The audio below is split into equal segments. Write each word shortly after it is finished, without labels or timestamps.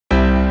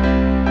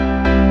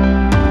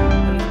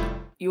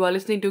You are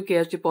listening to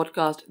KSG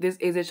Podcast. This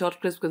is a short,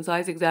 crisp,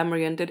 concise,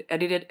 exam-oriented,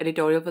 edited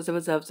editorial for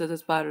civil services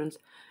aspirants.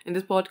 In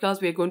this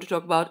podcast, we are going to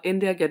talk about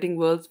India getting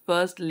world's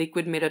first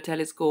liquid mirror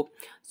telescope.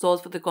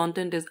 Source for the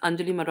content is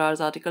Anjali Marar's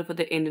article for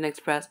the Indian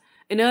Express.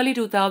 In early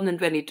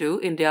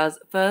 2022, India's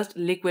first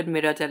liquid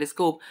mirror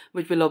telescope,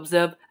 which will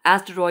observe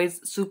asteroids,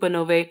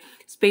 supernovae,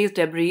 space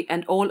debris,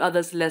 and all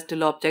other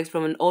celestial objects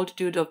from an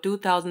altitude of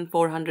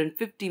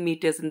 2,450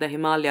 meters in the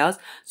Himalayas,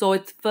 saw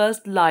its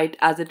first light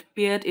as it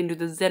peered into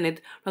the zenith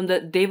from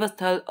the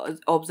Devasthal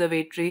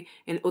observatory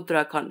in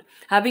Uttarakhand.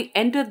 Having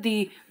entered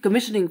the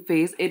commissioning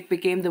phase, it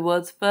became the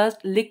world's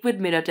first liquid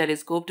mirror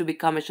telescope to be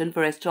commissioned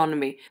for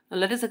astronomy. Now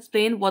let us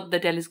explain what the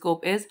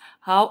telescope is,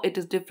 how it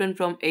is different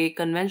from a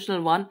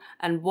conventional one,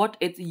 and what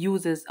its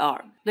uses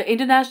are. The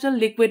International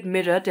Liquid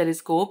Mirror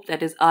Telescope,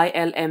 that is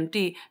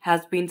ILMT,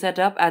 has been set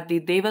up at the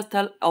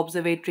Devasthal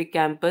Observatory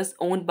campus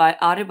owned by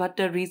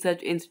Aryabhatta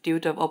Research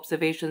Institute of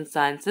Observation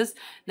Sciences,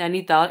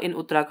 Nainital in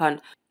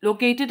Uttarakhand.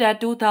 Located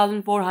at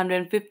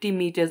 2,450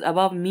 meters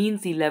above mean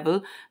sea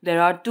level, there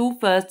are two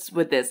firsts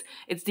with this.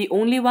 It's the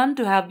only one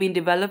to have been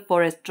developed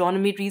for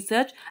astronomy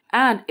research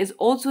and is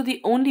also the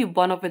only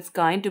one of its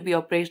kind to be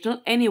operational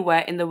anywhere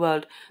in the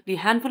world. The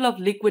handful of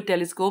liquid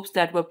telescopes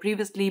that were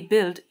previously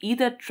built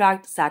either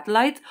tracked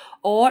satellites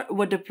or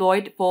were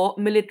deployed for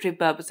military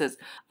purposes.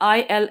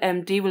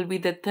 ILMT will be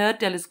the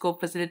third telescope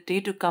facility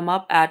to come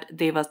up at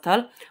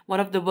Devasthal, one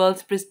of the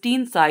world's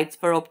pristine sites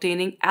for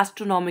obtaining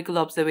astronomical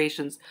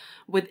observations.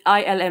 With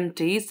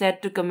ILMT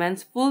set to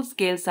commence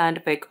full-scale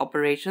scientific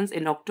operations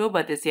in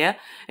October this year,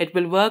 it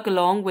will work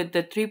along with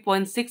the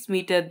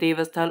 3.6-meter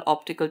Devasthal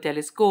Optical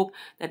Telescope,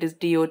 that is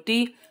DOT,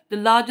 the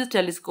largest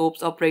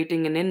telescopes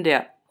operating in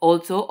India.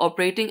 Also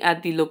operating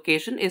at the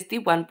location is the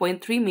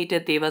 1.3-meter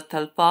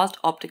Devasthal Fast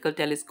Optical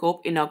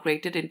Telescope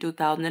inaugurated in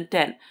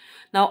 2010.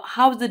 Now,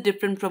 how is it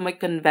different from a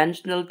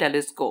conventional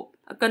telescope?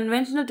 A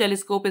conventional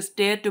telescope is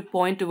steered to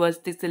point towards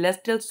the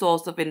celestial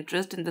source of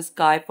interest in the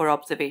sky for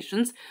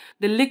observations.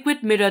 The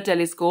liquid mirror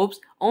telescopes,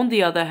 on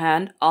the other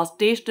hand, are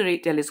stationary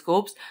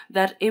telescopes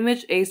that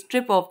image a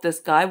strip of the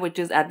sky which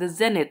is at the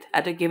zenith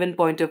at a given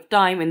point of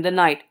time in the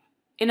night.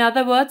 In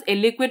other words, a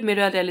liquid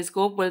mirror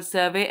telescope will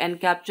survey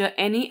and capture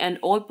any and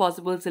all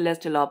possible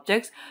celestial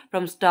objects,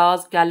 from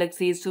stars,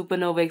 galaxies,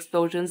 supernova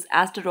explosions,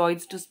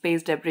 asteroids to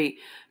space debris.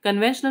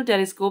 Conventional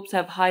telescopes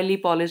have highly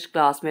polished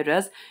glass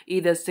mirrors,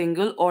 either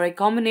single or a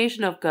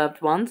combination of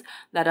curved ones,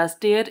 that are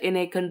steered in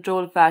a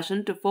controlled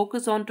fashion to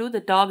focus onto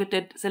the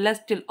targeted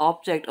celestial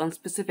object on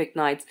specific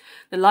nights.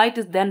 The light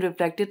is then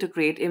reflected to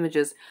create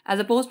images. As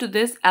opposed to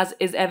this, as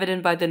is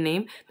evident by the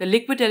name, the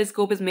liquid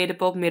telescope is made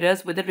up of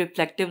mirrors with a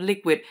reflective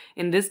liquid,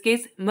 in this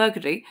case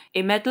mercury,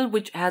 a metal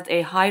which has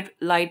a high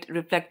light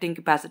reflecting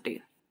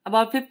capacity.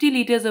 About 50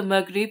 liters of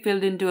mercury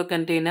filled into a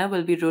container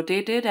will be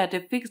rotated at a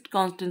fixed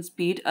constant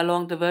speed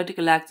along the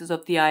vertical axis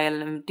of the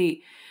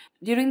ILMT.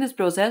 During this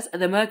process,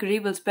 the mercury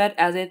will spread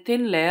as a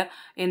thin layer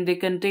in the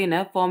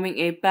container, forming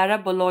a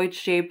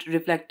paraboloid-shaped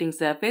reflecting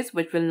surface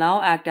which will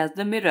now act as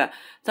the mirror.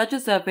 Such a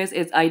surface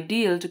is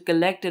ideal to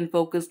collect and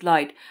focus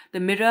light. The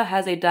mirror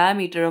has a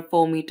diameter of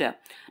 4 meters.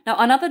 Now,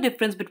 another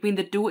difference between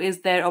the two is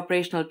their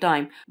operational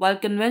time. While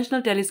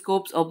conventional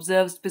telescopes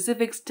observe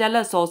specific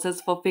stellar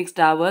sources for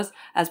fixed hours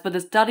as per the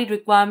study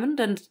requirement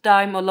and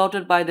time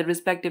allotted by the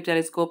respective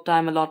telescope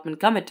time allotment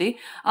committee,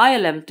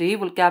 ILMT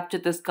will capture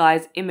the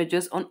sky's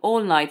images on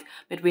all nights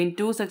between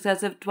two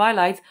successive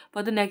twilights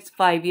for the next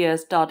 5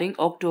 years starting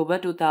October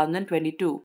 2022.